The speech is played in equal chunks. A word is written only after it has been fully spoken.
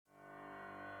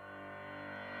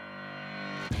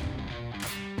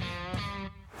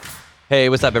Hey,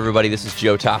 what's up, everybody? This is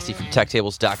Joe Tossi from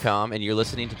TechTables.com, and you're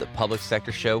listening to the Public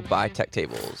Sector Show by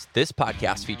TechTables. This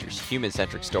podcast features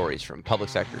human-centric stories from public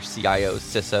sector CIOs,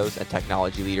 CISOs, and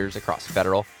technology leaders across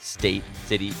federal, state,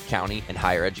 city, county, and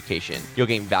higher education. You'll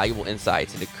gain valuable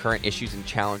insights into current issues and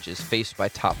challenges faced by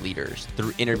top leaders.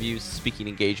 Through interviews, speaking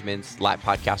engagements, live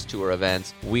podcast tour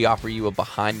events, we offer you a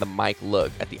behind-the-mic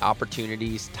look at the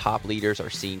opportunities top leaders are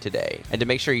seeing today. And to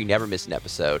make sure you never miss an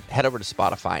episode, head over to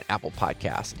Spotify and Apple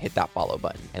Podcasts and hit that follow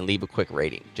button and leave a quick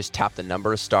rating. Just tap the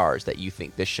number of stars that you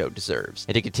think this show deserves.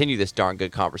 And to continue this darn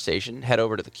good conversation, head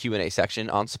over to the Q&A section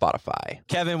on Spotify.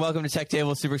 Kevin, welcome to Tech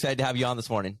Table. Super excited to have you on this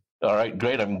morning. All right,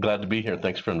 great. I'm glad to be here.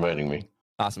 Thanks for inviting me.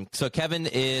 Awesome. So Kevin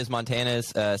is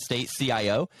Montana's state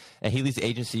CIO, and he leads the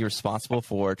agency responsible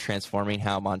for transforming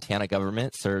how Montana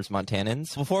government serves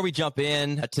Montanans. Before we jump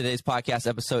in, today's podcast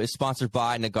episode is sponsored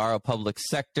by Nagarro Public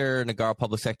Sector. Nagarro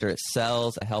Public Sector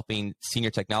excels at helping senior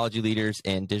technology leaders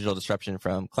in digital disruption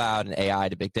from cloud and AI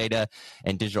to big data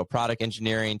and digital product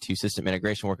engineering to system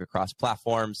integration work across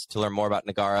platforms. To learn more about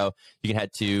Nagarro, you can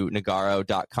head to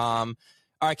nagarro.com.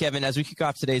 All right, Kevin, as we kick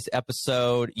off today's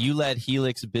episode, you led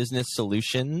Helix Business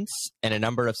Solutions and a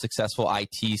number of successful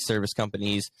IT service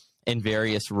companies in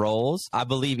various roles. I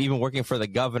believe even working for the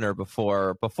governor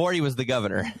before he was the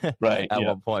governor right, at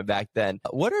one point back then.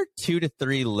 What are 2 to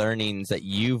 3 learnings that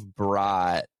you've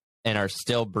brought and are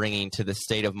still bringing to the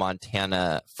state of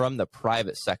Montana from the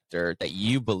private sector that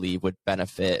you believe would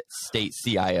benefit state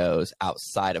CIOs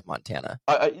outside of Montana?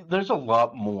 There's a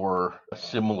lot more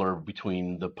similar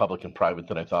between the public and private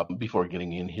than I thought before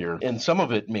getting in here. And some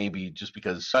of it may be just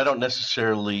because I don't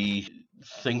necessarily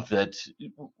think that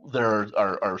there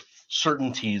are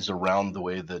certainties around the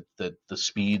way that the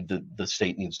speed that the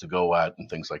state needs to go at and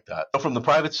things like that. From the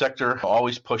private sector,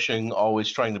 always pushing, always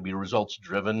trying to be results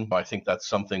driven. I think that's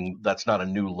something that's not a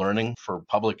new learning for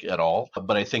public at all.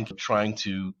 But I think trying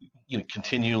to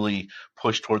continually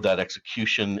push toward that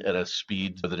execution at a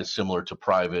speed that is similar to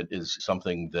private is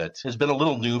something that has been a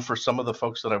little new for some of the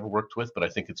folks that I've worked with, but I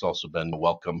think it's also been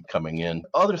welcome coming in.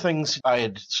 Other things, I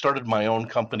had started my own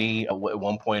company. At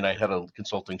one point, I had a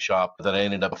consulting shop that I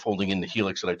ended up folding into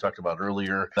Helix that I talked about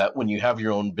earlier, that when you have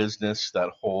your own business, that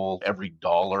whole every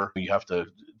dollar, you have to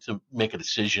make a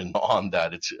decision on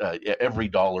that. It's every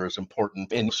dollar is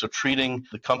important. And so treating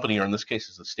the company, or in this case,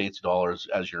 as the state's dollars,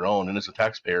 as your own, and as a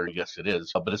taxpayer, yes, it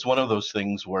is. But it's one of those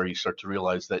things where you start to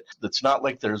realize that it's not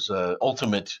like there's an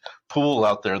ultimate pool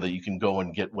out there that you can go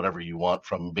and get whatever you want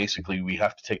from. Basically, we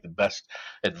have to take the best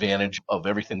advantage of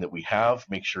everything that we have,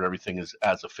 make sure everything is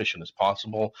as efficient as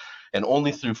possible. And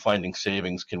only through finding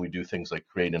savings can we do things like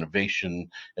create innovation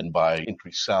and buy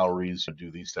increased salaries and do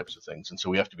these types of things. And so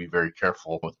we have to be very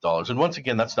careful with dollars. And once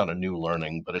again, that's not a new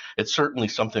learning, but it's certainly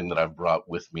something that I've brought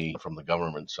with me from the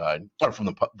government side or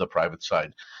from the private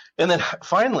side. And then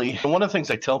finally, one of the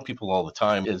things I tell people all the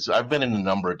time is I've been in a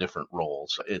number of different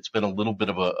roles. It's been a little bit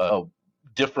of a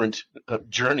different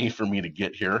journey for me to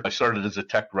get here. I started as a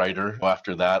tech writer.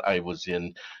 After that, I was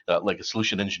in like a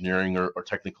solution engineering or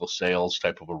technical sales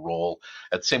type of a role.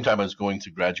 At the same time, I was going to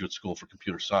graduate school for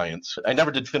computer science. I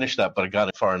never did finish that, but I got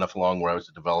it far enough along where I was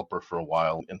a developer for a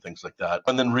while and things like that.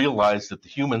 And then realized that the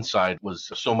human side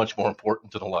was so much more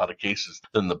important in a lot of cases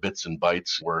than the bits and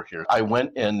bytes were here. I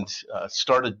went and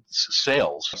started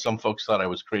sales. Some folks thought I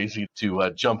was crazy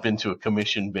to jump into a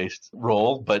commission-based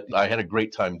role, but I had a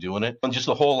great time doing it. And just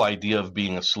the whole idea of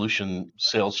being a solution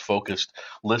sales focused,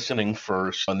 listening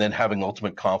first, and then having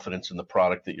ultimate confidence in the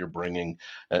product that you're bringing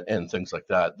and things like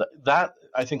that. That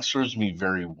I think serves me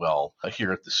very well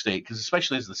here at the state, because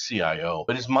especially as the CIO,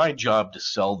 it is my job to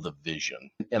sell the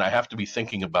vision. And I have to be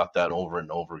thinking about that over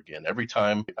and over again. Every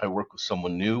time I work with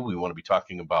someone new, we want to be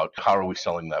talking about how are we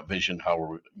selling that vision, how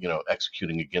are we,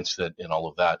 executing against it and all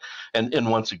of that. And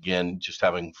once again, just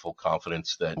having full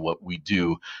confidence that what we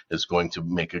do is going to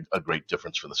make a great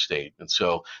difference for the state. And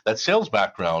so that sales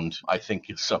background, I think,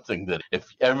 is something that if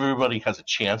everybody has a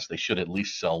chance, they should at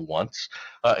least sell once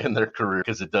in their career,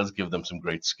 because it does give them some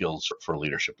great skills for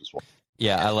leadership as well.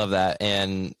 Yeah, I love that.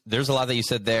 And there's a lot that you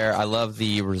said there. I love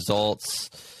the results.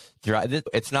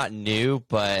 It's not new,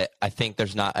 but I think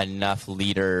there's not enough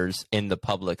leaders in the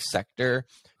public sector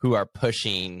who are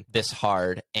pushing this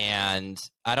hard. And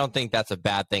I don't think that's a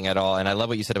bad thing at all. And I love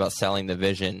what you said about selling the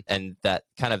vision and that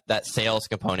kind of that sales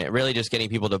component, really just getting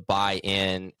people to buy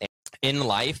in. In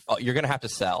life, you're going to have to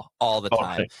sell all the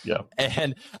time. Right, yeah.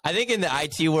 And I think in the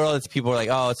IT world, it's people are like,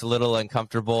 oh, it's a little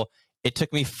uncomfortable. It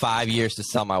took me 5 years to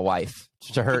sell my wife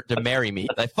to marry me.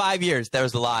 Like 5 years.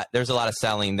 There's a lot of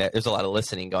selling there. There's a lot of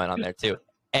listening going on there too.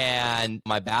 And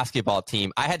my basketball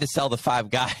team, I had to sell the 5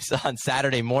 guys on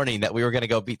Saturday morning that we were going to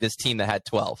go beat this team that had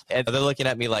 12. And they're looking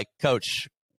at me like, Coach,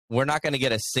 we're not going to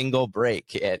get a single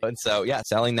break. And so, yeah,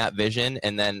 selling that vision.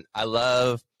 And then I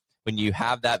love when you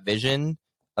have that vision.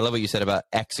 I love what you said about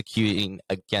executing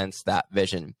against that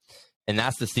vision. And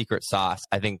that's the secret sauce,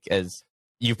 I think, as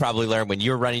you probably learned when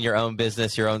you're running your own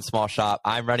business, your own small shop.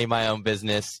 I'm running my own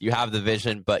business. You have the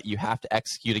vision, but you have to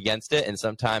execute against it. And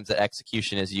sometimes that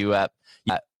execution is you at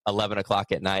 11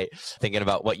 o'clock at night thinking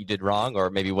about what you did wrong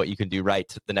or maybe what you can do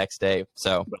right the next day.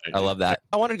 So I love that.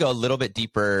 I want to go a little bit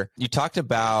deeper. You talked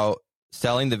about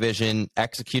selling the vision,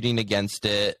 executing against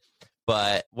it,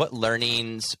 but what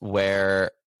learnings where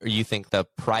you think the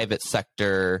private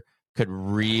sector could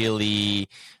really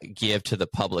give to the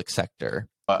public sector?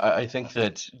 I think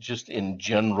that just in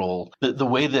general, the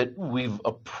way that we've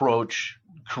approached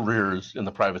careers in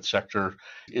the private sector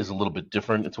is a little bit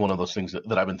different. It's one of those things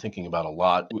that I've been thinking about a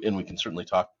lot, and we can certainly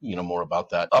talk, more about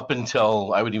that. Up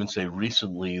until, I would even say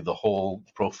recently, the whole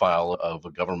profile of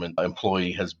a government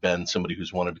employee has been somebody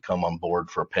who's wanted to come on board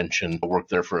for a pension, work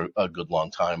there for a good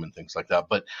long time and things like that.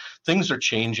 But things are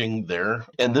changing there.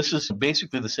 And this is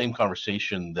basically the same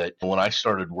conversation that when I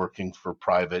started working for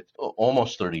private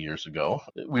almost 30 years ago,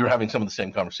 we were having some of the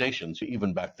same conversations.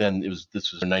 Even back then,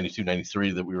 this was in 92,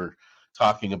 93 that we were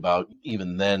talking about.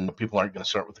 Even then, people aren't going to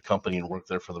start with the company and work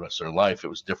there for the rest of their life. It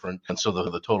was different. And so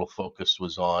the total focus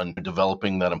was on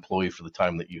developing that employee for the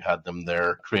time that you had them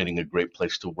there, creating a great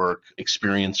place to work.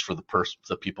 Experience for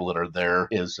the people that are there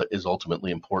is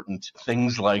ultimately important.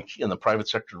 Things like in the private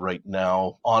sector right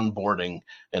now, onboarding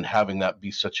and having that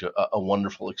be such a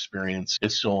wonderful experience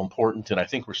is so important. And I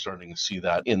think we're starting to see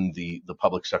that in the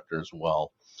public sector as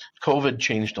well. COVID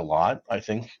changed a lot, I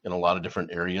think, in a lot of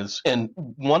different areas. And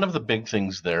one of the big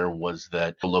things there was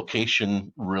that the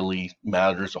location really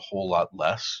matters a whole lot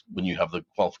less when you have the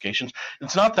qualifications.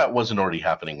 It's not that wasn't already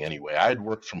happening anyway. I had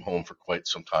worked from home for quite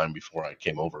some time before I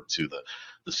came over to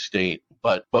the state.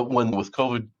 But when with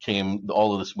COVID came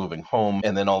all of this moving home,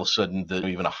 and then all of a sudden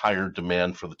even a higher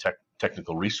demand for the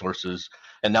technical resources.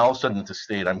 And now all of a sudden at the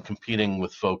state, I'm competing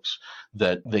with folks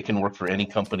that they can work for any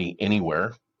company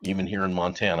anywhere, even here in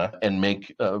Montana, and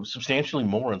make substantially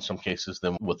more in some cases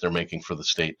than what they're making for the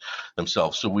state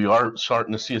themselves. So we are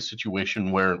starting to see a situation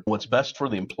where what's best for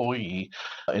the employee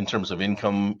in terms of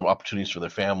income, opportunities for their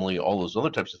family, all those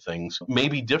other types of things may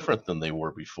be different than they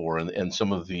were before. And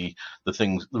some of the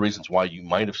reasons why you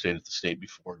might have stayed at the state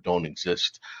before don't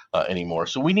exist anymore.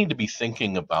 So we need to be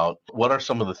thinking about what are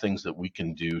some of the things that we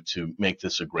can do to make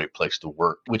this a great place to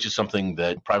work, which is something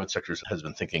that private sector has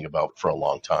been thinking about for a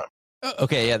long time.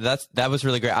 Okay, yeah, that was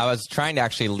really great. I was trying to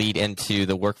actually lead into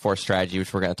the workforce strategy,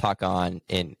 which we're going to talk on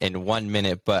in 1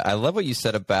 minute. But I love what you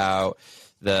said about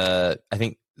the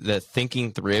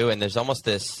thinking through, and there's almost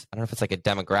this, I don't know if it's like a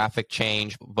demographic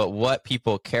change, but what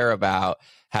people care about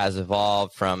has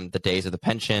evolved from the days of the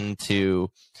pension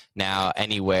to now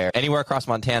anywhere across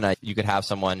Montana, you could have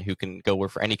someone who can go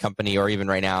work for any company or even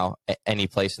right now, any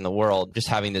place in the world, just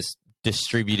having this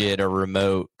distributed or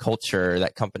remote culture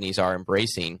that companies are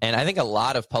embracing. And I think a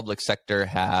lot of public sector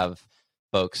have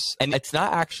folks, and it's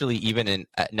not actually even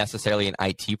necessarily an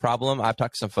IT problem. I've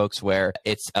talked to some folks where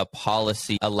it's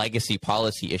a legacy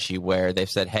policy issue where they've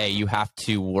said, hey, you have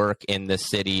to work in the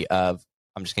city of,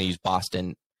 I'm just going to use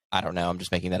Boston. I don't know. I'm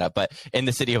just making that up. But in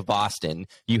the city of Boston,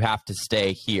 you have to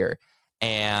stay here.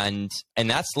 And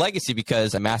that's legacy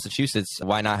because in Massachusetts,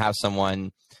 why not have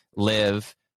someone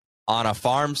live on a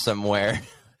farm somewhere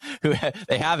who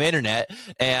they have internet,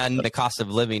 and the cost of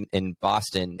living in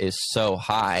Boston is so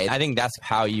high. I think that's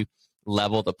how you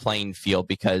level the playing field,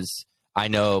 because I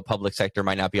know public sector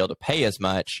might not be able to pay as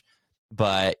much,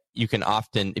 but you can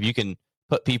often, if you can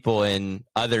put people in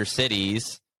other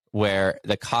cities where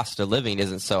the cost of living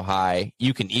isn't so high,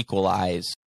 you can equalize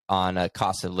on a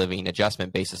cost of living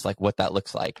adjustment basis, like what that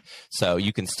looks like. So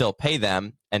you can still pay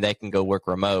them and they can go work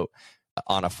remote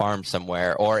on a farm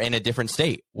somewhere or in a different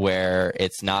state where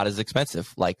it's not as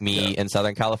expensive, like me in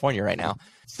Southern California right now.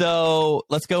 So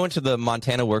let's go into the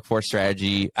Montana workforce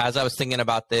strategy. As I was thinking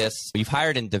about this, you've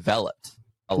hired and developed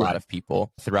a lot of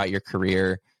people throughout your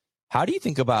career. How do you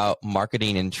think about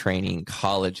marketing and training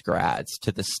college grads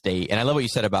to the state? And I love what you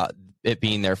said about it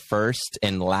being their first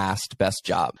and last best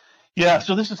job. Yeah,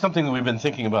 so this is something that we've been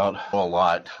thinking about a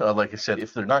lot. Like I said,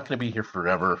 if they're not going to be here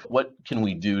forever, what can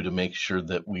we do to make sure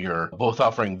that we are both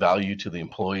offering value to the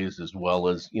employees as well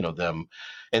as, them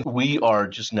And we are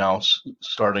just now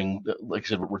starting, like I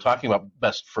said, we're talking about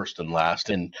best first and last.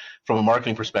 And from a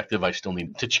marketing perspective, I still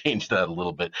need to change that a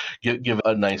little bit, give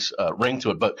a nice ring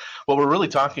to it. But what we're really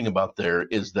talking about there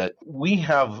is that we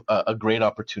have a great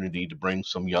opportunity to bring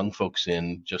some young folks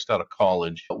in just out of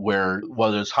college where,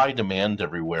 while there's high demand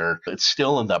everywhere, it's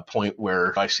still in that point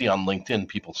where I see on LinkedIn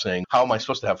people saying, how am I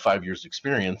supposed to have 5 years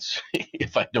experience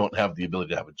if I don't have the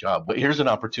ability to have a job? But here's an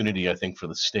opportunity, I think, for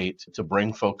the state to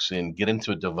bring folks in, get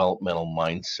into a developmental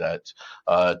mindset,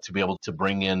 to be able to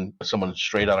bring in someone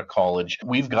straight out of college.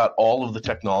 We've got all of the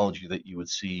technology that you would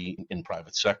see in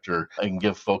private sector and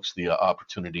give folks the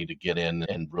opportunity to get in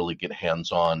and really get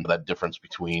hands-on, that difference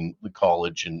between the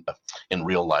college and in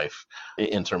real life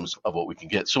in terms of what we can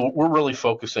get. So we're really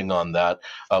focusing on that.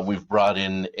 We've brought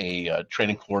in a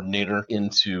training coordinator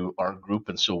into our group,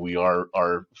 and so we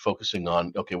are focusing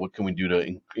on, okay, what can we do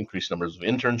to increase numbers of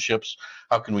internships?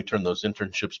 How can we turn those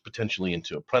internships potentially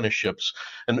into apprenticeships?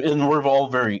 And we're all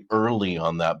very early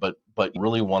on that, but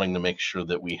really wanting to make sure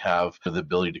that we have the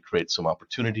ability to create some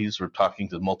opportunities. We're talking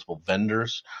to multiple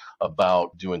vendors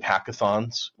about doing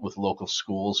hackathons with local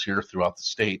schools here throughout the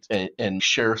state and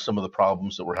share some of the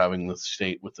problems that we're having with the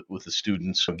state with the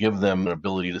students, give them an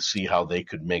ability to see how they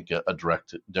could make a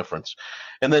direct difference.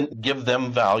 And then give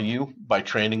them value by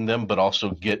training them, but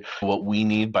also get what we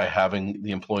need by having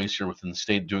the employees here within the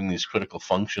state doing these critical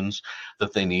functions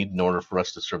that they need in order for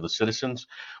us to serve the citizens.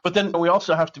 But then we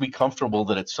also have to be comfortable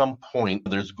that at some point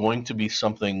there's going to be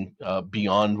something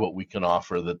beyond what we can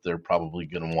offer that they're probably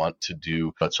going to want to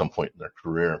do at some point in their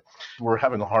career. We're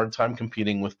having a hard time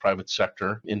competing with private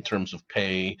sector in terms of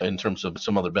pay, in terms of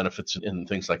some other benefits and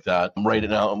things like that. Right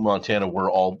now in Montana,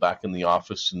 we're all back in the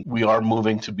office, and we are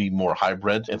moving to be more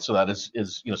hybrid. And so that is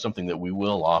something that we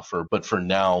will offer. But for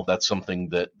now, that's something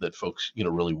that folks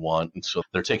really want. And so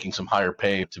they're taking some higher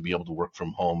pay to be able to work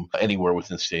from home anywhere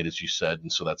within the state, as you said.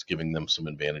 And so that's giving them some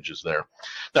advantages there.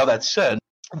 Now, that said,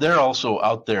 they're also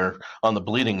out there on the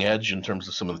bleeding edge in terms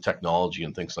of some of the technology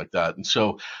and things like that. And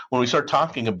so when we start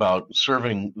talking about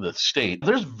serving the state,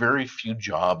 there's very few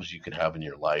jobs you can have in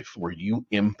your life where you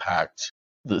impact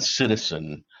the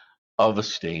citizen of a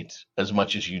state as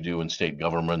much as you do in state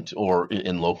government or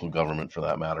in local government for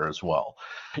that matter as well.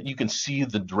 You can see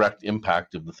the direct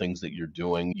impact of the things that you're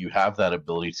doing. You have that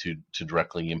ability to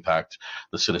directly impact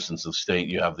the citizens of the state.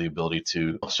 You have the ability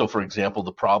to, so for example,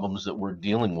 the problems that we're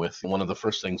dealing with, one of the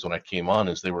first things when I came on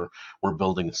is we're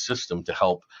building a system to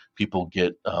help people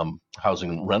get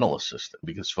housing rental assistance,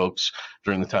 because folks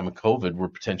during the time of COVID were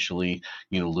potentially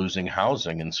losing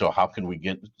housing. And so how can we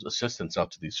get assistance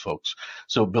out to these folks?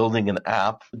 So building an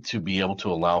app to be able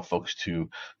to allow folks to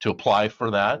apply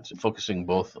for that, focusing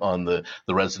both on the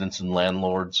residents and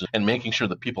landlords and making sure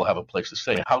that people have a place to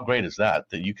stay. How great is that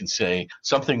you can say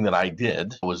something that I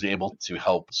did was able to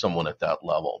help someone at that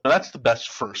level? And that's the best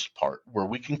first part, where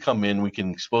we can come in, we can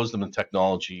expose them to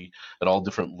technology at all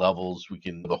different levels. We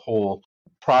can, the whole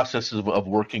processes of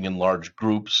working in large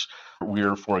groups.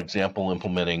 We're, for example,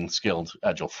 implementing scaled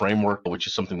agile framework, which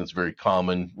is something that's very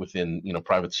common within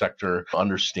private sector,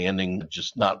 understanding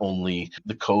just not only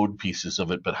the code pieces of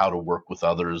it, but how to work with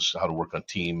others, how to work on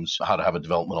teams, how to have a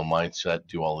developmental mindset,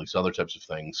 do all these other types of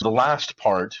things. The last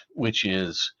part, which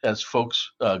is as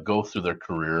folks go through their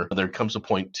career, there comes a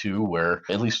point too where,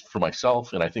 at least for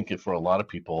myself, and I think for a lot of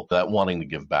people, that wanting to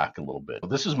give back a little bit.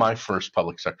 This is my first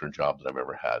public sector job that I've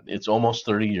ever had. It's almost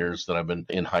 30 years that I've been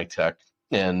in high tech.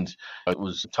 And I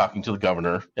was talking to the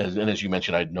governor, and as you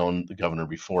mentioned, I'd known the governor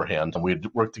beforehand. We had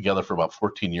worked together for about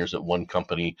 14 years at one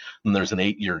company, and there's an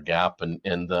 8-year gap, and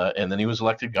then he was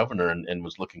elected governor and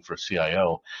was looking for a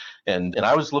CIO, and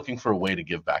I was looking for a way to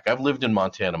give back. I've lived in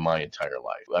Montana my entire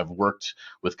life. I've worked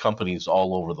with companies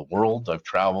all over the world. I've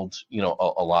traveled,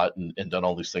 a lot and done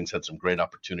all these things, had some great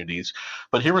opportunities.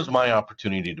 But here was my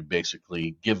opportunity to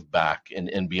basically give back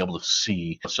and be able to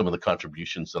see some of the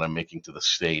contributions that I'm making to the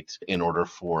state in order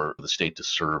for the state to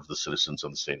serve the citizens of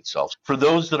the state itself. For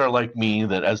those that are like me,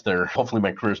 that as they're, hopefully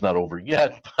my career is not over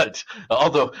yet, but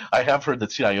although I have heard that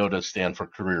CIO does stand for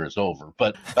career is over,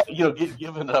 but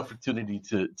given an opportunity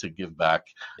to give back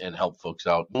and help folks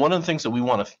out. One of the things that we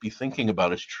want to be thinking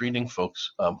about is treating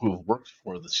folks who have worked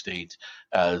for the state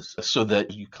as, so that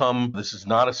this is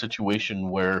not a situation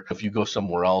where if you go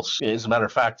somewhere else, as a matter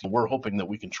of fact, we're hoping that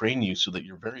we can train you so that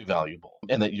you're very valuable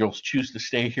and that you'll choose to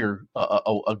stay here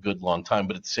a good long time.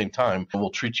 But at the same time, we'll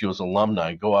treat you as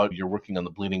alumni. Go out, you're working on the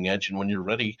bleeding edge, and when you're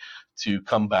ready to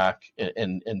come back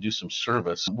and do some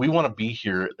service, we want to be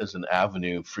here as an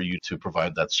avenue for you to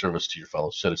provide that service to your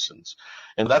fellow citizens.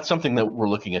 And that's something that we're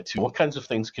looking at too. What kinds of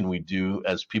things can we do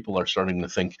as people are starting to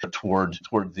think toward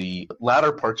the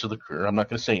latter parts of the career? I'm not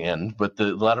going to say end, but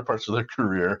the latter parts of their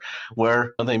career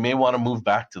where they may want to move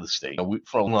back to the state.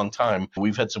 For a long time,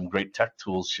 we've had some great tech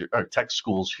tools here, or tech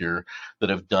schools here that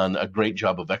have done a great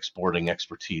job of exporting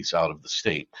expertise out of the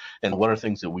state. And what are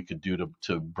things that we could do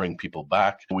to bring people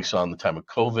back? We saw in the time of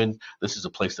COVID, this is a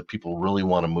place that people really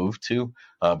want to move to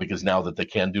because now that they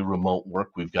can do remote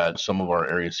work, we've got some of our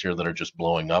areas here that are just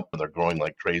blowing up and they're growing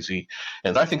like crazy.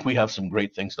 And I think we have some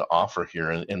great things to offer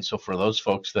here. And so for those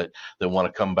folks that want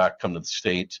to come to the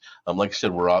state, like I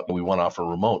said, we want to offer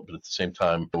remote, but at the same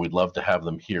time, we'd love to have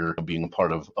them here being a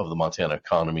part of the Montana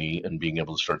economy and being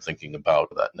able to start thinking about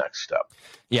that next step.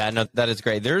 Yeah, no, that is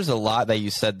great. There's a lot that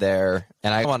you said there,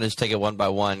 and I want to just take it one by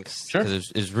one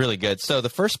because it's really good. So the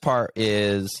first part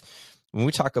is when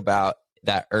we talk about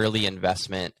that early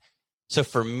investment. So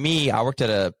for me, I worked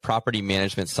at a property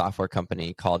management software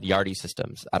company called Yardi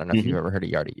Systems. I don't know if you've ever heard of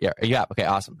Yardi. Yeah. Okay,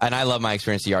 awesome. And I love my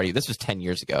experience at Yardi. This was 10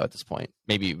 years ago at this point,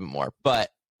 maybe even more. But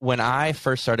when I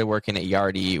first started working at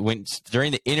Yardi,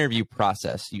 during the interview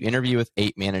process, you interview with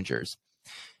 8 managers.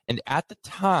 And at the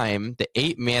time, the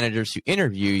 8 managers who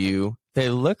interview you, they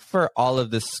look for all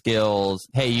of the skills.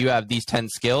 Hey, you have these 10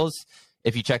 skills.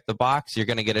 If you check the box, you're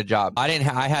going to get a job. I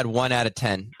had 1 out of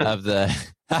 10 of the.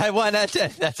 I had 1 out of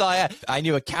 10. That's all I had. I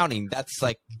knew accounting. That's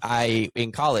like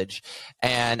in college,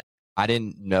 and I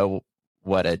didn't know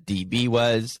what a DB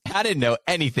was. I didn't know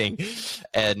anything,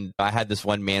 and I had this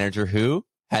one manager who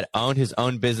had owned his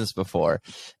own business before,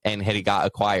 and he got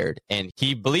acquired, and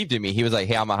he believed in me. He was like,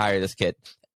 "Hey, I'm gonna hire this kid."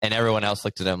 And everyone else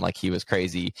looked at him like he was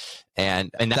crazy.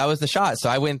 And that was the shot. So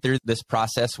I went through this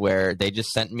process where they just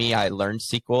sent me, I learned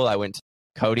SQL. I went to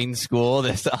coding school,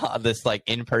 this like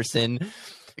in-person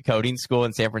coding school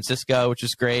in San Francisco, which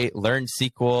was great. Learned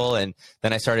SQL. And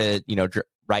then I started,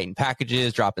 writing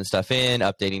packages, dropping stuff in,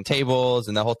 updating tables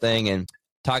and the whole thing. And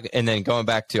then going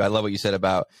back to, I love what you said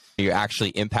about you're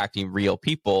actually impacting real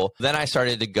people. Then I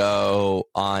started to go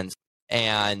on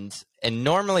and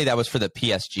normally that was for the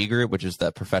PSG group, which is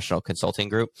the professional consulting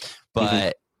group.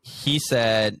 But he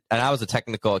said, and I was a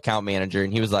technical account manager,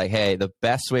 and he was like, hey, the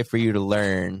best way for you to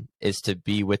learn is to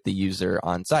be with the user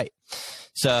on site.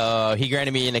 So he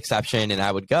granted me an exception and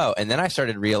I would go. And then I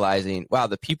started realizing, wow,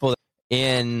 the people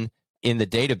in the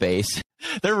database,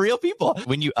 they're real people.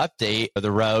 When you update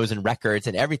the rows and records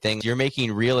and everything, you're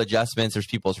making real adjustments. There's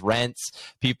people's rents,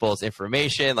 people's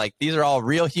information. Like these are all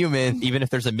real humans, even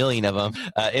if there's a million of them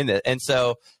in it. And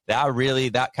so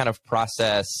that kind of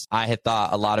process I had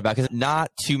thought a lot about because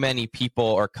not too many people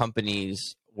or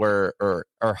companies were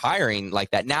hiring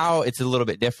like that. Now it's a little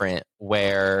bit different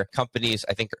where companies,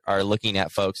 I think, are looking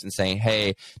at folks and saying,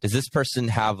 hey, does this person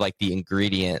have like the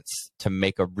ingredients to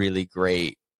make a really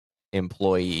great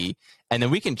employee? And then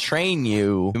we can train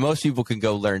you. Most people can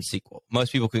go learn SQL.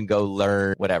 Most people can go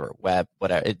learn whatever, web,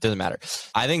 whatever. It doesn't matter.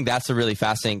 I think that's a really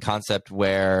fascinating concept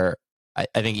where I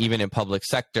think even in public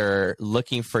sector,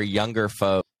 looking for younger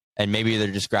folks, and maybe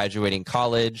they're just graduating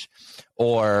college,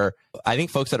 or I think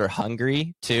folks that are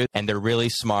hungry too, and they're really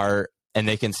smart, and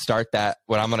they can start that,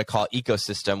 what I'm going to call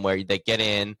ecosystem, where they get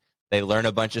in, they learn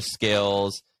a bunch of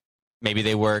skills. Maybe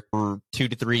they work for 2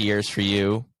 to 3 years for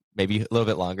you, maybe a little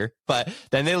bit longer, but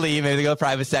then they leave, maybe they go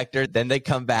private sector, then they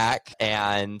come back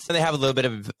and they have a little bit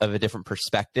of a different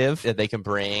perspective that they can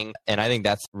bring. And I think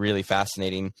that's really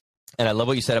fascinating. And I love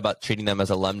what you said about treating them as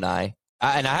alumni.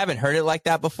 And I haven't heard it like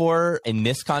that before in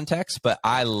this context, but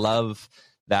I love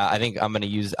that. I think I'm going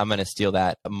to steal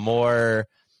that. More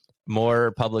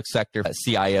public sector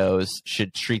CIOs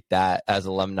should treat that as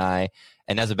alumni.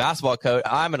 And as a basketball coach,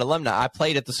 I'm an alumni. I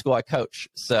played at the school I coach.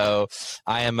 So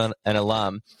I am an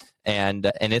alum.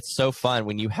 And it's so fun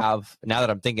when you have, now that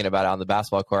I'm thinking about it on the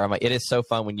basketball court, I'm like, it is so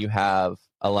fun when you have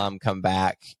alum come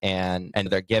back and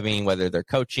they're giving, whether they're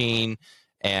coaching,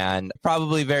 and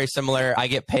probably very similar. I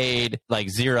get paid like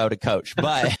 $0 to coach,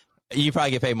 but you probably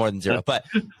get paid more than $0, but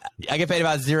I get paid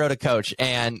about $0 to coach.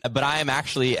 But I am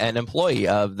actually an employee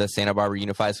of the Santa Barbara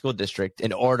Unified School District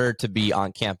in order to be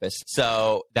on campus.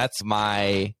 So that's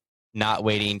my not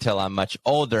waiting till I'm much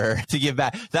older to give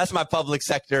back. That's my public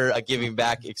sector giving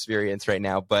back experience right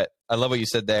now. But I love what you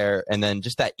said there. And then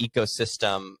just that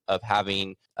ecosystem of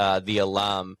having the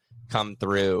alum come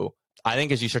through. I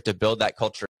think as you start to build that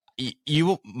culture,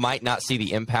 you might not see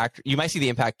the impact. You might see the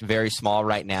impact very small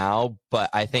right now, but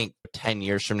I think 10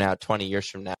 years from now, 20 years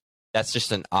from now, that's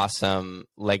just an awesome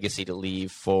legacy to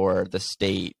leave for the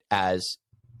state as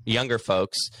younger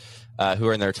folks who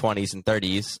are in their 20s and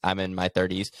 30s, I'm in my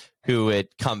 30s, who would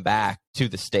come back to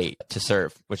the state to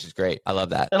serve, which is great. I love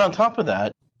that. And on top of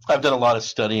that, I've done a lot of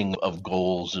studying of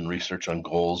goals and research on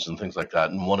goals and things like that.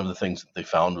 And one of the things that they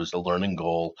found was a learning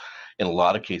goal in a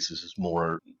lot of cases is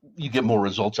you get more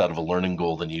results out of a learning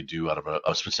goal than you do out of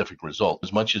a specific result.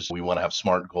 As much as we want to have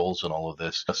SMART goals and all of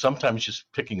this, sometimes just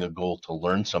picking a goal to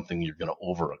learn something you're going to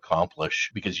over accomplish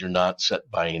because you're not set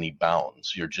by any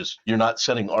bounds. You're not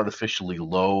setting artificially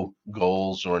low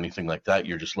goals or anything like that.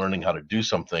 You're just learning how to do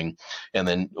something. And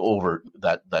then over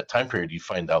that time period, you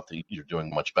find out that you're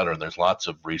doing much better. And there's lots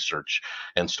of research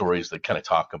and stories that kind of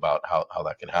talk about how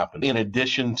that can happen. In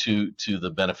addition to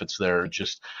the benefits there,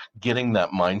 just getting that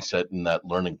mindset and that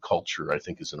learning culture, I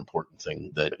think, is an important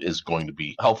thing that is going to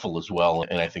be helpful as well.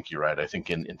 And I think you're right. I think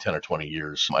in 10 or 20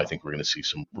 years, I think we're going to see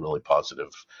some really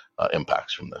positive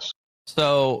impacts from this.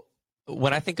 So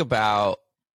when I think about,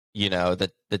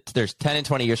 that there's 10 and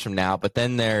 20 years from now, but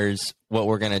then there's what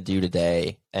we're going to do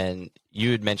today. And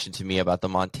you had mentioned to me about the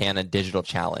Montana Digital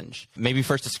Challenge. Maybe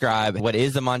first describe what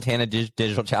is the Montana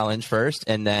Digital Challenge first,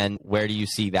 and then where do you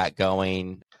see that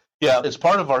going? Yeah, as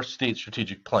part of our state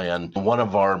strategic plan, one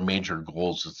of our major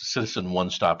goals is the citizen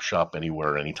one-stop shop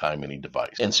anywhere, anytime, any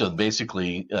device. And so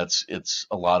basically, it's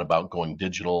a lot about going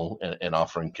digital and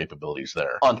offering capabilities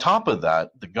there. On top of that,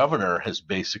 the governor has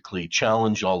basically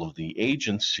challenged all of the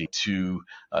agency to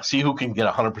see who can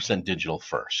get 100% digital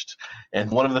first.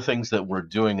 And one of the things that we're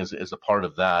doing as a part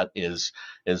of that is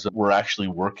we're actually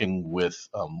working with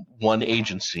one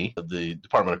agency, the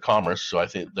Department of Commerce. So I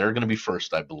think they're going to be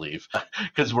first, I believe,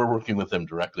 because we're working with them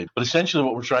directly. But essentially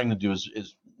what we're trying to do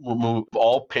is remove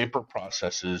all paper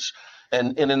processes.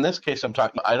 And in this case,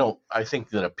 I think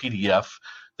that a PDF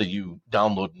that you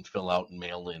download and fill out and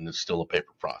mail in is still a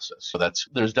paper process. So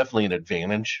there's definitely an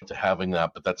advantage to having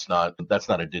that, but that's not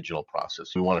a digital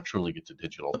process. We want to truly get to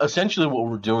digital. Essentially what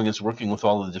we're doing is working with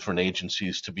all of the different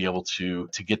agencies to be able to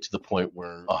get to the point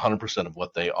where 100% of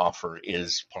what they offer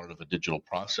is part of a digital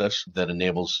process that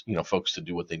enables, folks to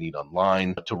do what they need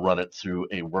online, to run it through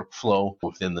a workflow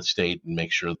within the state and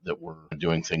make sure that we're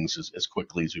doing things as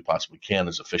quickly as we possibly can,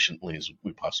 as efficiently as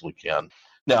we possibly can.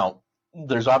 Now,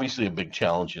 there's obviously a big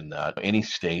challenge in that. Any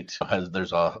state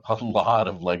there's a lot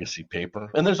of legacy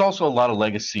paper, and there's also a lot of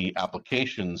legacy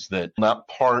applications that not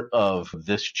part of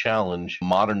this challenge.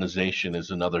 Modernization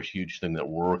is another huge thing that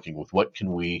we're working with. What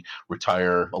can we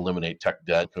retire, eliminate tech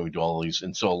debt? Can we do all these?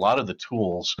 And so a lot of the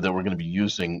tools that we're going to be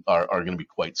using are going to be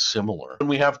quite similar. And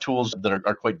we have tools that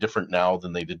are quite different now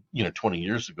than they did 20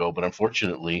 years ago, but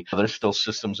unfortunately, there's still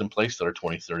systems in place that are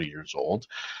 20, 30 years old,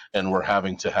 and we're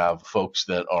having to have folks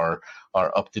that are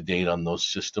up to date on those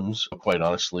systems. Quite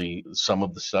honestly, some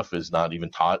of the stuff is not even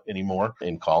taught anymore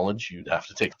in college. You'd have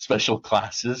to take special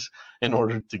classes in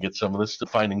order to get some of this.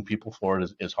 Finding people for it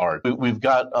is hard. We've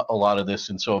got a lot of this,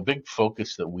 and so a big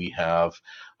focus that we have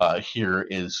here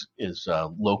is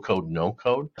low code, no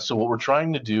code. So what we're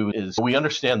trying to do is, we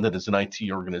understand that as an IT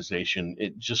organization,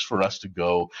 just for us to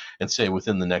go and say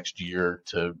within the next year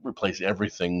to replace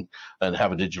everything and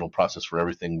have a digital process for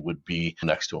everything would be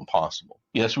next to impossible.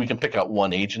 Yes, we can pick out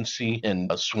one agency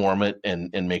and swarm it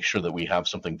and make sure that we have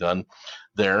something done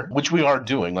there, which we are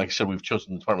doing. Like I said, we've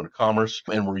chosen the Department of Commerce,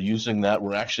 and we're using that.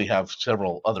 We actually have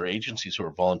several other agencies who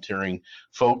are volunteering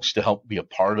folks to help be a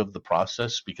part of the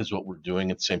process, because what we're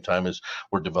doing at the same time is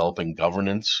we're developing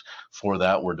governance for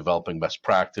that. We're developing best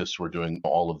practice. We're doing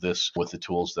all of this with the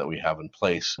tools that we have in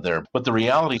place there. But the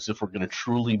reality is, if we're going to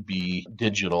truly be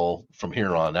digital from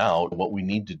here on out, what we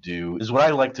need to do is what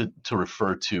I like to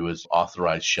refer to as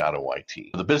authorized shadow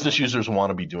IT. The business users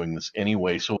want to be doing this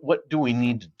anyway. So what do we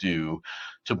need to do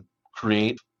to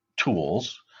create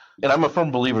tools? And I'm a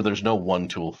firm believer there's no one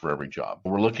tool for every job.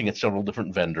 We're looking at several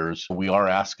different vendors. We are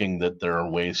asking that there are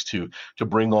ways to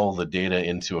bring all the data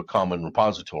into a common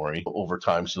repository over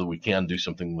time so that we can do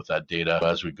something with that data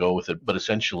as we go with it. But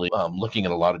essentially looking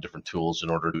at a lot of different tools in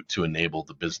order to enable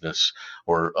the business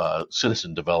or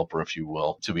citizen developer, if you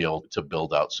will, to be able to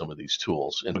build out some of these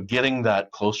tools. And getting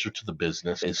that closer to the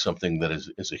business is something that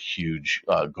is a huge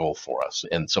goal for us,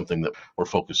 and something that we're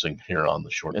focusing here on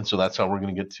the short. And so that's how we're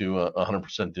going to get to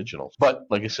 100% digital. But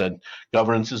like I said,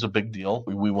 governance is a big deal.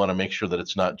 We want to make sure that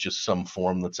it's not just some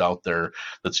form that's out there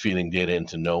that's feeding data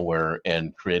into nowhere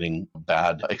and creating a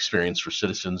bad experience for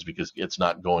citizens because it's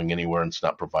not going anywhere and it's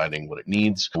not providing what it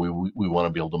needs. We want to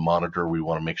be able to monitor. We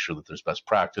want to make sure that there's best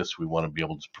practice. We want to be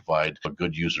able to provide a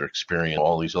good user experience,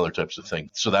 all these other types of things.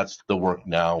 So that's the work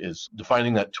now, is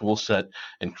defining that tool set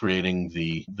and creating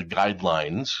the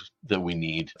guidelines that we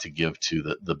need to give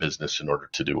to the business in order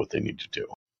to do what they need to do.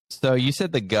 So you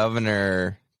said the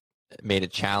governor made a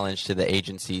challenge to the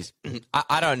agencies.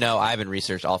 I don't know. I haven't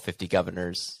researched all 50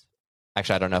 governors.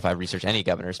 Actually, I don't know if I've researched any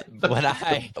governors.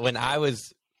 When I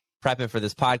was prepping for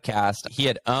this podcast, he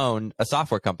had owned a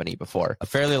software company before, a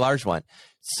fairly large one.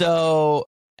 So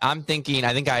I'm thinking,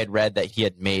 I think I had read that he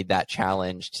had made that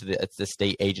challenge to the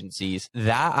state agencies.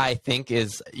 That I think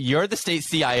is, you're the state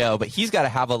CIO, but he's got to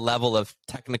have a level of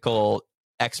technical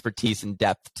expertise and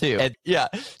depth too. And yeah.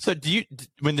 So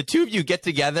when the two of you get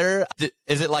together,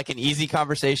 is it like an easy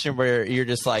conversation where you're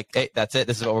just like, hey, that's it,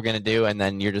 this is what we're going to do, and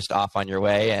then you're just off on your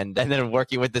way, and then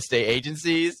working with the state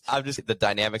agencies? I'm just the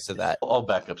dynamics of that. I'll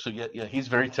back up. So yeah, he's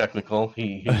very technical.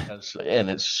 He has, and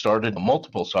it started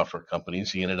multiple software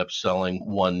companies. He ended up selling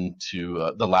one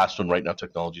to the last one, Right Now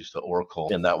Technologies, to Oracle,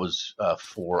 and that was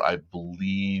for, I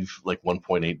believe, like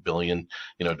 $1.8 billion,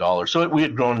 dollars. So we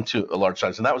had grown to a large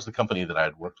size, and that was the company that I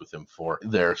had worked with him for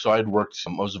there. So I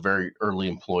was a very early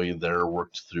employee there,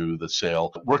 worked through the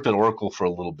sale, worked at Oracle for a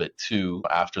little bit too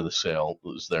after the sale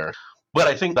was there. But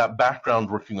I think that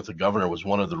background working with the governor was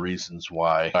one of the reasons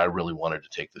why I really wanted to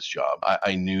take this job.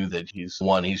 I knew that he's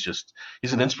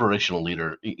an inspirational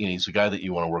leader. He's a guy that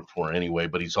you want to work for anyway,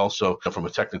 but he's also, from a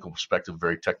technical perspective,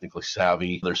 very technically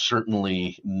savvy. There's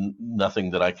certainly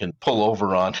nothing that I can pull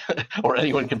over on or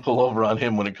anyone can pull over on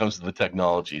him when it comes to the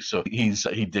technology. So he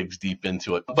digs deep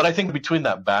into it. But I think between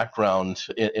that background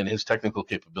and his technical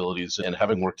capabilities and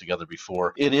having worked together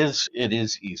before, it is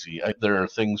easy. There are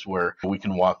things where we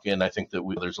can walk in. I think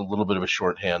that there's a little bit of a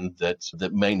shorthand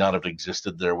that may not have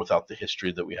existed there without the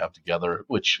history that we have together,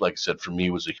 which, like I said, for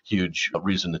me was a huge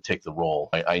reason to take the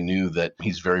role. I knew that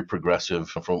he's very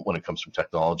progressive when it comes from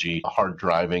technology, hard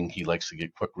driving. He likes to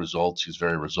get quick results. He's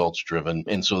very results driven.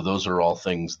 And so those are all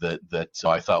things that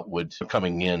I thought would,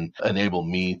 coming in, enable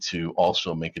me to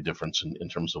also make a difference in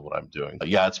terms of what I'm doing.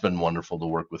 Yeah, it's been wonderful to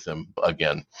work with him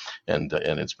again, and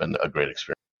it's been a great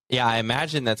experience. Yeah, I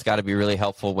imagine that's got to be really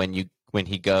helpful when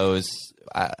he goes,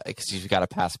 because you've got to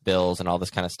pass bills and all this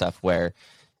kind of stuff, where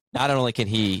not only can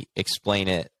he explain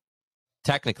it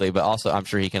technically, but also I'm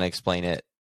sure he can explain it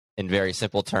in very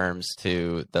simple terms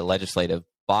to the legislative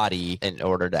body in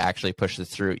order to actually push this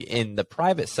through. In the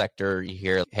private sector, you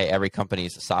hear, hey, every company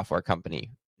is a software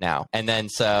company now. And then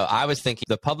so I was thinking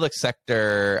the public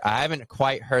sector, I haven't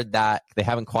quite heard that. They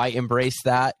haven't quite embraced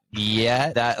that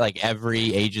yet, that like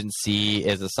every agency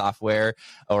is a software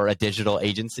or a digital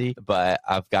agency. But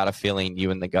I've got a feeling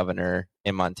you and the governor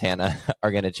in Montana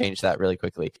are going to change that really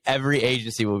quickly. Every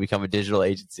agency will become a digital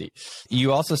agency.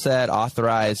 You also said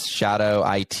authorized shadow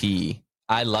IT.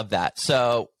 I love that.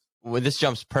 So this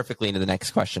jumps perfectly into the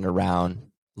next question around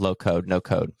low code, no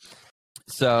code.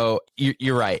 So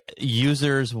you're right.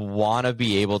 Users want to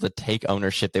be able to take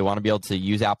ownership. They want to be able to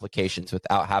use applications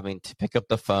without having to pick up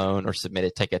the phone or submit a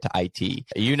ticket to IT.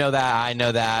 You know that. I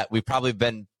know that. We've probably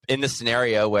been in the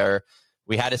scenario where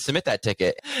we had to submit that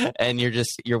ticket and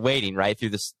you're waiting right through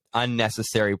this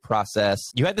unnecessary process.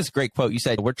 You had this great quote. You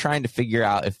said, we're trying to figure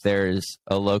out if there's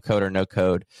a low code or no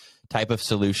code type of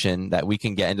solution that we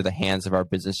can get into the hands of our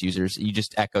business users. You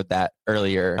just echoed that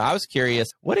earlier. I was curious,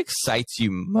 what excites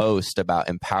you most about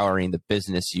empowering the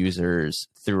business users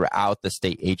throughout the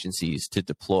state agencies to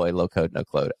deploy low-code,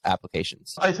 no-code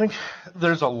applications? I think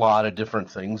there's a lot of different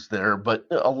things there, but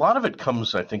a lot of it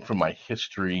comes, I think, from my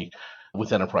history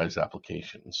with enterprise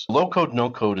applications. Low-code,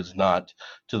 no-code is not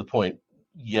to the point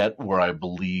yet where I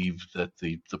believe that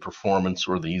the performance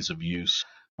or the ease of use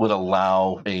would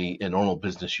allow a normal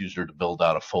business user to build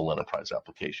out a full enterprise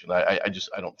application. I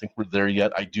don't think we're there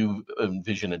yet. I do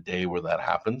envision a day where that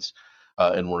happens,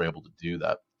 and we're able to do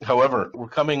that. However, we're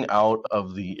coming out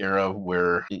of the era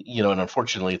where, and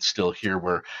unfortunately it's still here,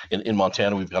 where in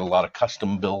Montana we've got a lot of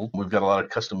custom build. We've got a lot of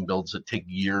custom builds that take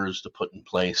years to put in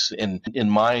place. And in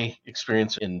my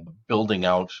experience in building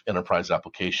out enterprise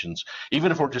applications,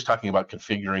 even if we're just talking about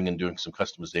configuring and doing some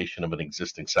customization of an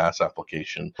existing SaaS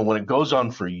application, when it goes on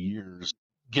for years,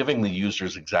 giving the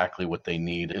users exactly what they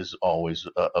need is always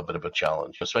a bit of a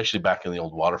challenge, especially back in the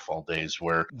old waterfall days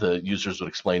where the users would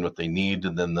explain what they need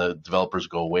and then the developers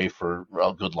go away for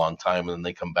a good long time and then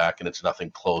they come back and it's nothing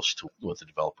close to what the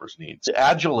developers need.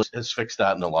 Agile has fixed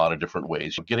that in a lot of different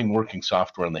ways. Getting working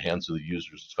software in the hands of the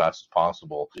users as fast as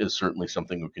possible is certainly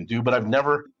something we can do, but I've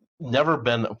never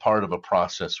been a part of a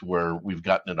process where we've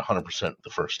gotten it 100% the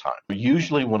first time.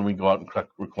 Usually when we go out and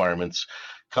collect requirements,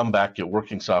 come back, get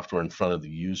working software in front of the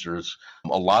users.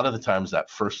 A lot of the times that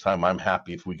first time I'm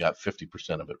happy if we got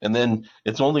 50% of it. And then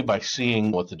it's only by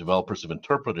seeing what the developers have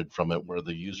interpreted from it where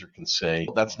the user can say,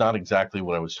 that's not exactly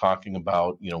what I was talking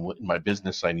about. In my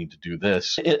business, I need to do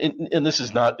this. And this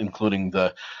is not including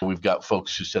we've got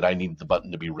folks who said, I need the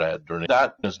button to be red. Or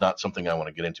that is not something I want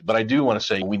to get into. But I do want to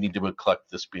say we need to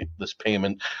collect this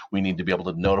payment. We need to be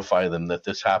able to notify them that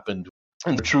this happened.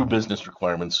 And the true business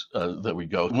requirements that we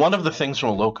go. One of the things from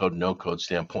a low-code, no-code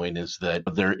standpoint is that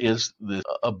there is the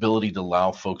ability to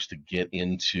allow folks to get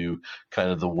into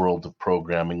kind of the world of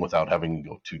programming without having to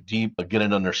go too deep, get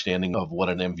an understanding of what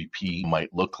an MVP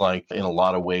might look like. In a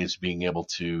lot of ways, being able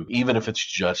to, even if it's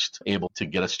just able to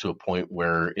get us to a point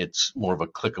where it's more of a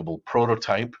clickable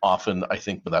prototype, often I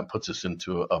think that puts us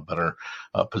into a better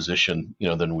position,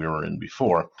 than we were in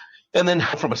before. And then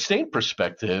from a state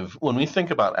perspective, when we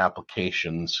think about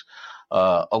applications,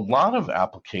 a lot of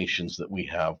applications that we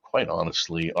have, quite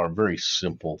honestly, are very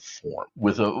simple form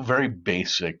with a very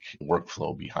basic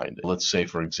workflow behind it. Let's say,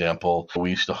 for example,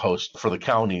 we used to host for the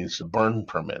counties burn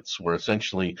permits where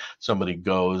essentially somebody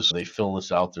goes, they fill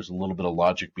this out. There's a little bit of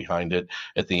logic behind it.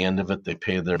 At the end of it, they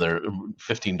pay their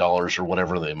 $15 or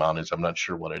whatever the amount is. I'm not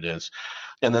sure what it is.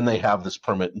 And then they have this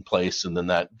permit in place, and then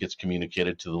that gets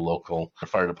communicated to the local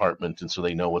fire department, and so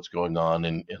they know what's going on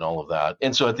and all of that.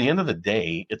 And so at the end of the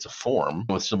day, it's a form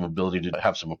with some ability to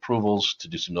have some approvals, to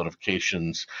do some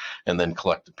notifications, and then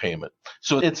collect the payment.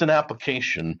 So it's an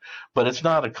application, but it's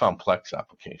not a complex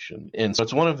application. And so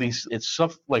it's one of these, it's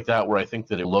stuff like that where I think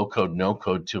that low code, no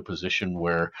code to a position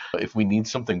where if we need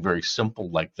something very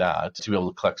simple like that to be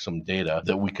able to collect some data,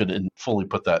 that we could fully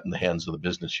put that in the hands of the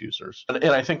business users. And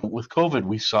I think with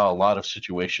COVID, we saw a lot of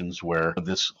situations where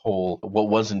this whole, what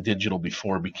wasn't digital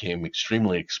before became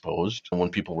extremely exposed when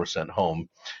people were sent home.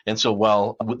 And so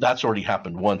while that's already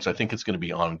happened once, I think it's going to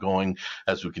be ongoing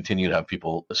as we continue to have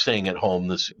people staying at home.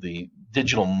 The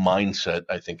digital mindset,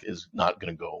 I think, is not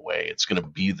going to go away. It's going to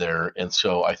be there. And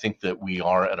so I think that we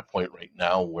are at a point right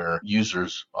now where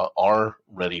users are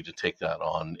ready to take that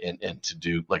on and to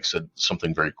do, like I said,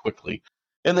 something very quickly.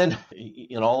 And then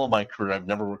in all of my career, I've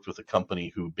never worked with a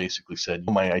company who basically said,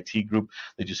 my IT group,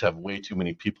 they just have way too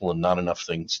many people and not enough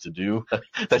things to do.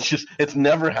 It's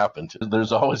never happened.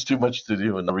 There's always too much to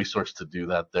do and the resource to do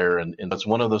that there. And that's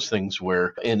one of those things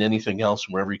where in anything else,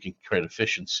 wherever you can create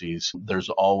efficiencies, there's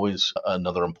always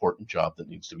another important job that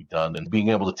needs to be done. And being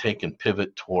able to take and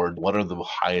pivot toward what are the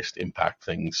highest impact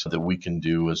things that we can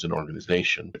do as an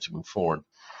organization to move forward.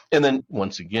 And then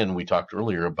once again, we talked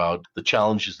earlier about the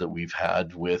challenges that we've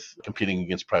had with competing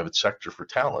against private sector for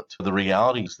talent. The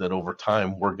reality is that over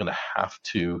time, we're going to have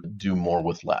to do more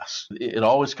with less. It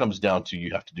always comes down to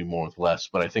you have to do more with less.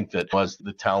 But I think that as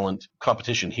the talent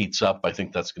competition heats up, I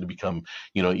think that's going to become,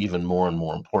 even more and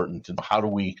more important. And how do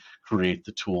we create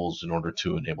the tools in order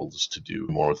to enable us to do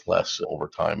more with less over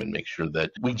time and make sure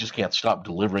that we just can't stop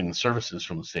delivering the services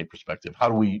from the state perspective? How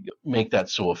do we make that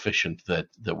so efficient that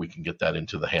we can get that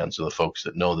into the hands of the folks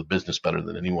that know the business better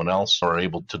than anyone else, are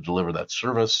able to deliver that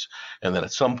service? And then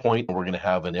at some point, we're going to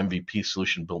have an MVP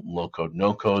solution built in low code,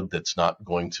 no code that's not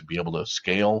going to be able to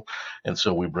scale. And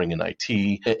so we bring in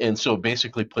IT. And so it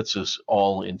basically puts us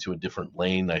all into a different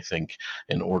lane, I think,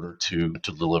 in order to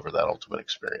deliver that ultimate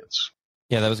experience.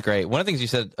 Yeah, that was great. One of the things you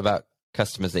said about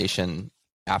customization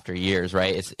after years,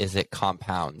 right, is it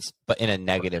compounds, but in a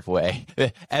negative way.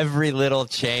 Every little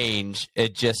change,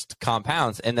 it just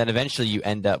compounds. And then eventually you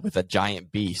end up with a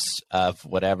giant beast of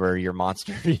whatever your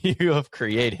monster you have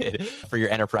created for your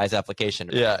enterprise application.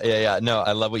 Yeah. No,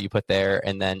 I love what you put there.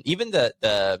 And then even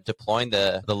the deploying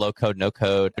the low code, no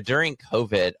code. During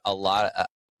COVID, a lot of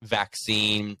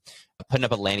vaccine, putting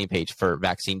up a landing page for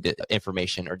vaccine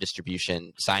information or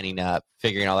distribution, signing up,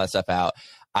 figuring all that stuff out.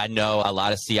 I know a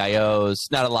lot of CIOs,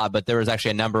 not a lot, but there was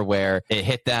actually a number where it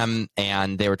hit them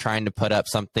and they were trying to put up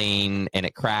something and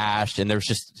it crashed and there was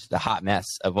just a hot mess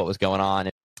of what was going on.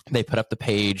 And they put up the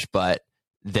page, but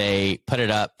they put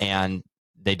it up and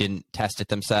they didn't test it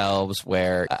themselves,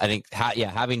 where I think,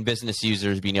 having business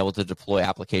users being able to deploy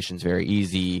applications very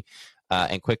easy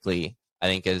and quickly, I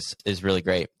think is really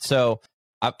great. So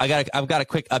I've got a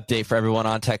quick update for everyone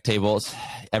on Tech Tables.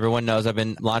 Everyone knows I've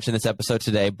been launching this episode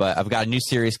today, but I've got a new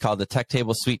series called the Tech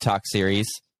Table Sweet Talk series.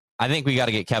 I think we got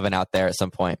to get Kevin out there at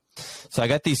some point. So I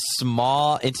got these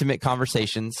small, intimate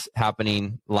conversations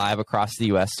happening live across the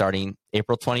U.S. starting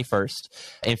April 21st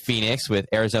in Phoenix with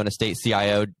Arizona State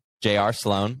CIO J.R.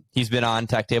 Sloan. He's been on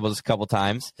Tech Tables a couple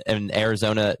times. And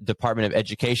Arizona Department of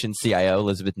Education CIO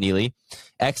Elizabeth Neely,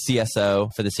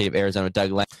 ex-CSO for the state of Arizona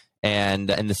Doug Lang, and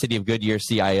in the city of Goodyear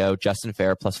CIO Justin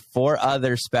Fair, plus 4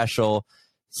 other special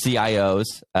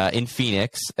CIOs in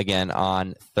Phoenix, again,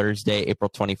 on Thursday, April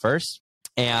 21st.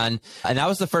 And that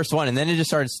was the first one. And then it just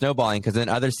started snowballing because then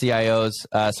other CIOs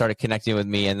started connecting with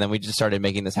me. And then we just started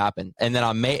making this happen. And then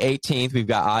on May 18th, we've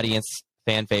got audience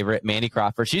fan favorite, Mandy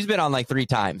Crawford. She's been on like 3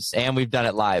 times and we've done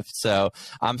it live. So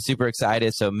I'm super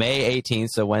excited. So May 18th,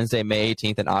 so Wednesday, May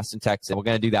 18th in Austin, Texas. We're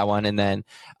going to do that one. And then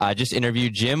just interview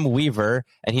Jim Weaver.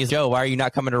 And he's, Joe, why are you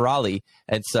not coming to Raleigh?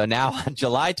 And so now on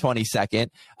July 22nd,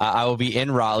 I will be in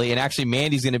Raleigh. And actually,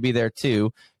 Mandy's going to be there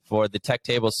too for the Tech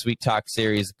Table Sweet Talk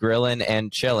series, Grillin'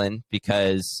 and Chillin',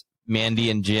 because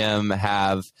Mandy and Jim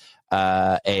have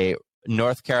a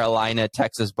North Carolina,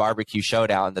 Texas barbecue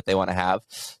showdown that they want to have.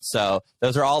 So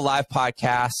those are all live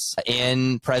podcasts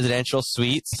in presidential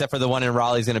suites, except for the one in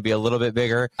Raleigh is going to be a little bit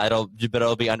bigger. It'll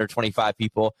be under 25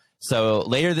 people. So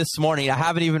later this morning, I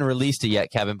haven't even released it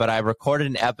yet, Kevin, but I recorded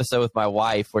an episode with my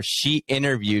wife where she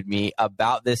interviewed me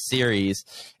about this series.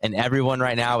 And everyone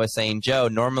right now is saying, Joe,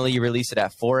 normally you release it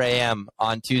at 4 a.m.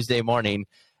 on Tuesday morning.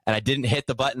 And I didn't hit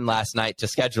the button last night to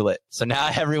schedule it. So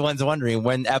now everyone's wondering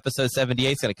when episode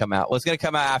 78 is going to come out. Well, it's going to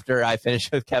come out after I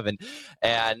finish with Kevin.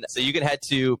 And so you can head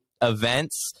to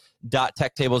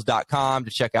events.techtables.com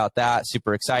to check out that.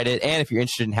 Super excited. And if you're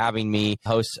interested in having me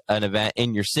host an event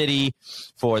in your city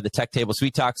for the Tech Table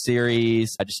Sweet Talk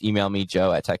series, just email me,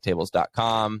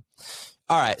 joe@techtables.com.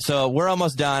 All right, so we're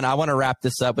almost done. I want to wrap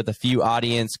this up with a few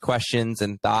audience questions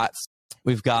and thoughts.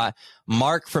 We've got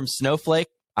Mark from Snowflake.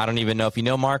 I don't even know if you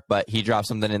know Mark, but he dropped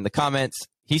something in the comments.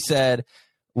 He said,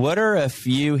 what are a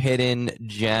few hidden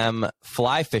gem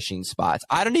fly fishing spots?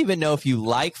 I don't even know if you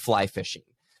like fly fishing.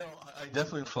 I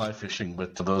definitely fly fishing,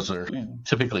 but those are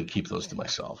typically keep those to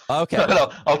myself. Okay.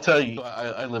 I'll tell you,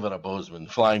 I live out of Bozeman.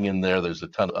 Flying in there's a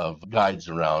ton of guides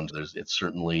around. It's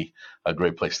certainly a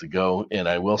great place to go. And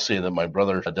I will say that my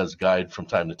brother does guide from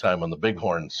time to time on the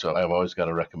Bighorn, so I've always got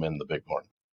to recommend the Bighorn.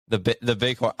 The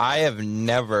Bighorn. I've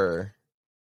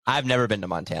never been to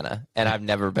Montana, and I've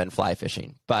never been fly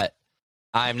fishing, but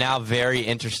I'm now very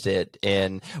interested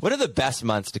in what are the best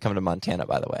months to come to Montana,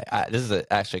 by the way? This is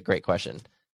actually a great question.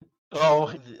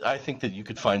 Oh, I think that you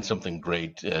could find something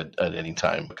great at any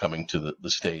time coming to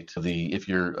the state. If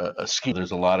you're a skier,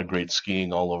 there's a lot of great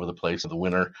skiing all over the place. The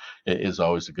winter is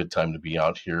always a good time to be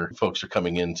out here. Folks are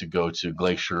coming in to go to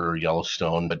Glacier or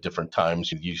Yellowstone at different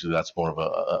times. Usually that's more of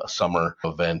a summer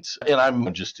event. And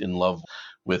I'm just in love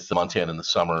with Montana in the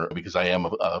summer because I am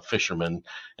a fisherman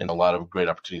and a lot of great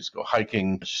opportunities to go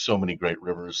hiking. There's so many great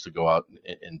rivers to go out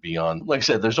and be on. Like I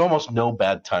said, there's almost no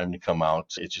bad time to come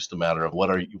out. It's just a matter of what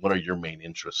are your main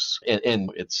interests. And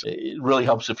it really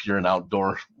helps if you're an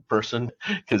outdoor person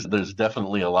because there's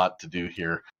definitely a lot to do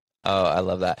here. Oh, I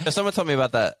love that. Someone told me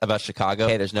about Chicago.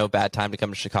 Hey, there's no bad time to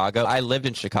come to Chicago. I lived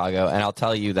in Chicago, and I'll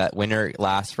tell you that winter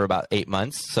lasts for about 8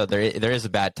 months. So there is a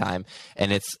bad time,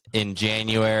 and it's in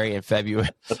January and February.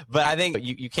 But I think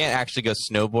you can't actually go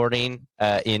snowboarding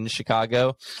in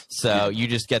Chicago. So you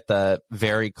just get the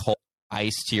very cold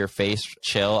ice to your face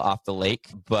chill off the lake.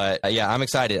 But yeah, I'm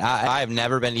excited. I have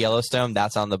never been to Yellowstone.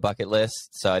 That's on the bucket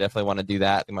list. So I definitely want to do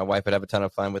that. My wife would have a ton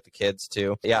of fun with the kids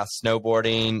too. Yeah,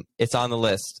 snowboarding. It's on the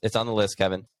list. It's on the list,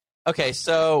 Kevin. Okay,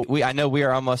 so I know we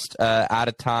are almost out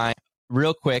of time.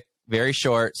 Real quick, very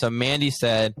short. So Mandy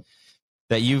said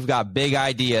that you've got big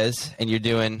ideas and you're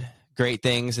doing great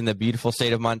things in the beautiful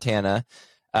state of Montana.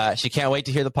 She can't wait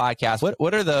to hear the podcast.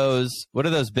 What are those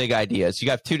big ideas? You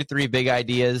got 2 to 3 big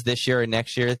ideas this year and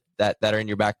next year that are in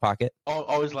your back pocket?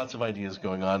 Always lots of ideas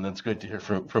going on. That's great to hear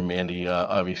from Mandy.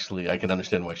 Obviously, I can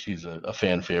understand why she's a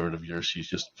fan favorite of yours. She's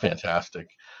just fantastic.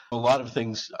 A lot of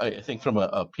things, I think from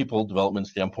a people development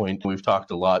standpoint, we've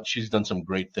talked a lot. She's done some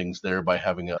great things there by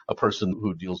having a person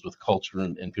who deals with culture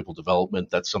and people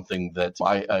development. That's something that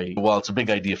while it's a big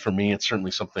idea for me, it's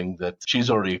certainly something that she's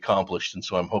already accomplished. And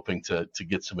so I'm hoping to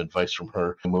get some advice from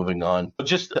her moving on. But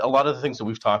just a lot of the things that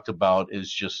we've talked about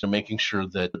is just making sure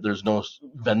that there's no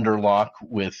vendor lock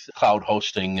with cloud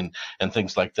hosting and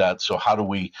things like that. So how do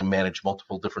we manage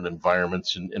multiple different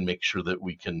environments and make sure that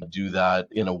we can do that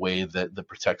in a way that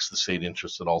protects the state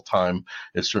interest at all time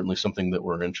is certainly something that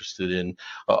we're interested in.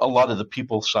 A lot of the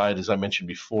people side, as I mentioned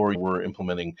before, we're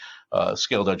implementing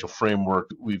scaled agile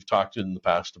framework. We've talked in the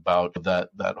past about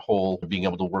that whole being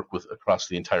able to work with across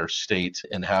the entire state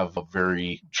and have a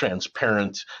very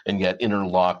transparent and yet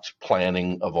interlocked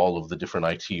planning of all of the different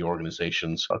IT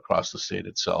organizations across the state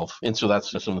itself. And so that's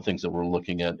some of the things that we're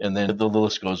looking at. And then the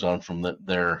list goes on from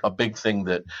there. A big thing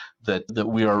that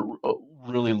we are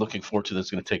really looking forward to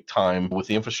that's going to take time with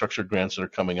the infrastructure grants that are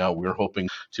coming out. We're hoping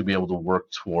to be able to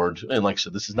work toward, and like I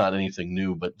said, this is not anything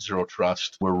new, but zero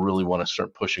trust. We really want to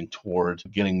start pushing toward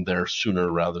getting there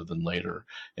sooner rather than later.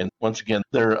 And once again,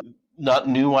 not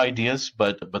new ideas,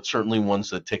 but certainly ones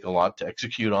that take a lot to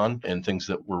execute on, and things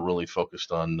that we're really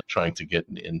focused on trying to get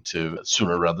into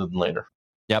sooner rather than later.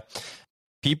 Yep.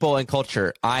 People and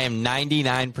culture. I am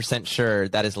 99% sure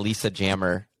that is Lisa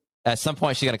Jammer. At some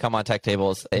point, she's going to come on Tech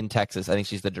Tables in Texas. I think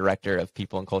she's the director of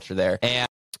people and culture there. And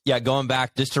yeah, going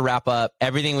back, just to wrap up,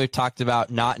 everything we've talked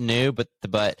about, not new,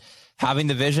 but having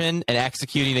the vision and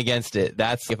executing against it.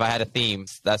 That's, if I had a theme,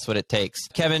 that's what it takes.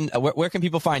 Kevin, where can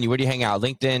people find you? Where do you hang out?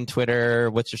 LinkedIn, Twitter?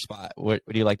 What's your spot? Where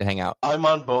do you like to hang out? I'm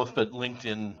on both, but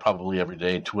LinkedIn probably every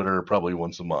day, Twitter probably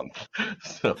once a month.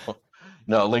 So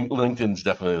no, LinkedIn's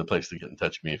definitely the place to get in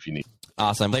touch with me if you need.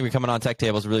 Awesome. Thank you for coming on Tech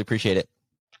Tables. Really appreciate it.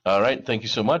 All right. Thank you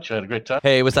so much. I had a great time.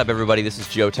 Hey, what's up, everybody? This is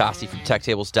Joe Tossi from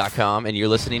TechTables.com, and you're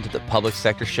listening to the Public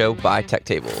Sector Show by Tech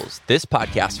Tables. This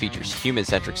podcast features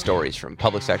human-centric stories from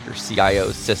public sector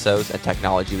CIOs, CISOs, and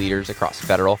technology leaders across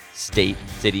federal, state,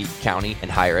 city, county,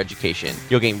 and higher education.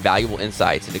 You'll gain valuable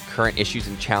insights into current issues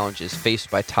and challenges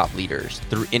faced by top leaders.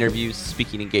 Through interviews,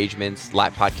 speaking engagements,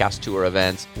 live podcast tour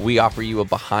events, we offer you a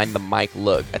behind-the-mic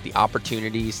look at the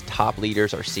opportunities top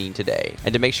leaders are seeing today.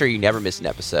 And to make sure you never miss an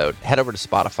episode, head over to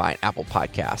Spotify and Apple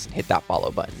Podcasts and hit that follow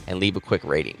button and leave a quick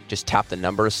rating. Just tap the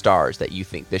number of stars that you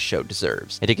think this show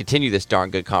deserves. And to continue this darn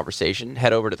good conversation,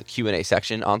 head over to the Q&A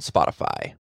section on Spotify.